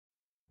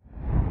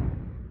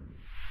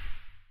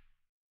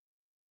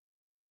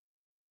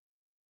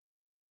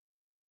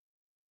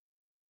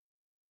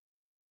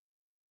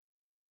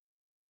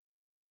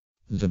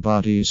The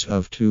bodies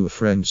of two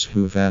friends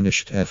who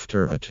vanished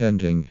after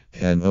attending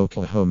an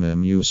Oklahoma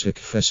music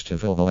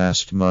festival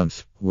last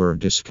month were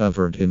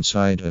discovered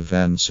inside a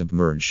van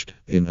submerged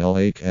in a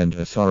lake, and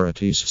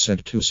authorities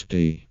said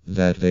Tuesday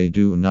that they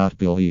do not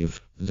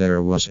believe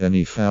there was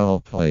any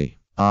foul play.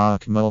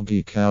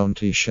 Okmulgee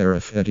County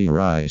Sheriff Eddy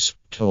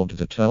told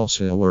the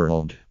Tulsa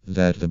World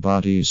that the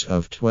bodies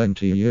of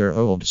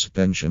 20-year-olds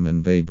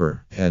Benjamin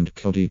Baber and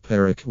Cody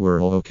Parrick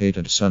were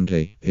located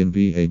Sunday in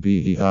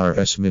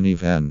Baber's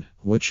minivan,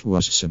 which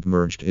was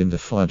submerged in the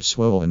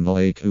flood-swollen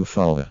Lake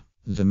Eufaula.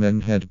 The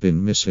men had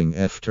been missing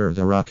after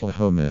the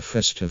Rocklahoma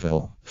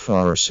festival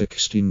for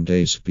 16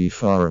 days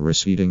before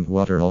receding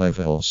water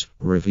levels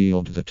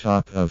revealed the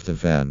top of the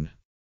van.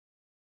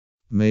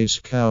 Mays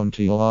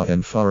County law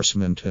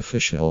enforcement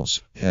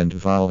officials and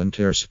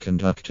volunteers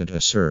conducted a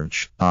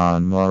search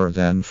on more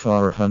than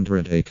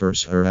 400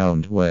 acres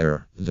around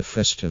where the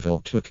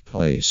festival took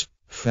place.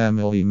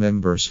 Family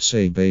members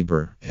say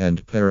Baber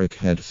and Parrick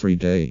had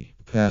 3-day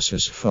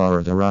passes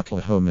for the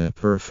Rocklahoma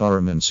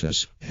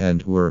performances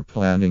and were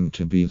planning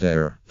to be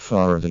there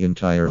for the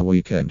entire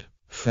weekend.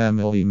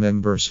 Family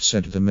members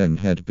said the men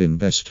had been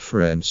best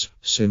friends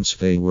since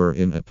they were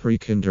in a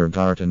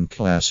pre-kindergarten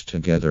class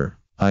together.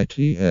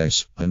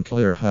 It's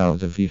unclear how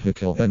the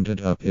vehicle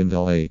ended up in the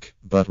lake,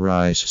 but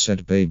Rice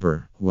said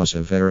Baber was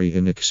a very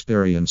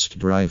inexperienced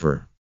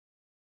driver.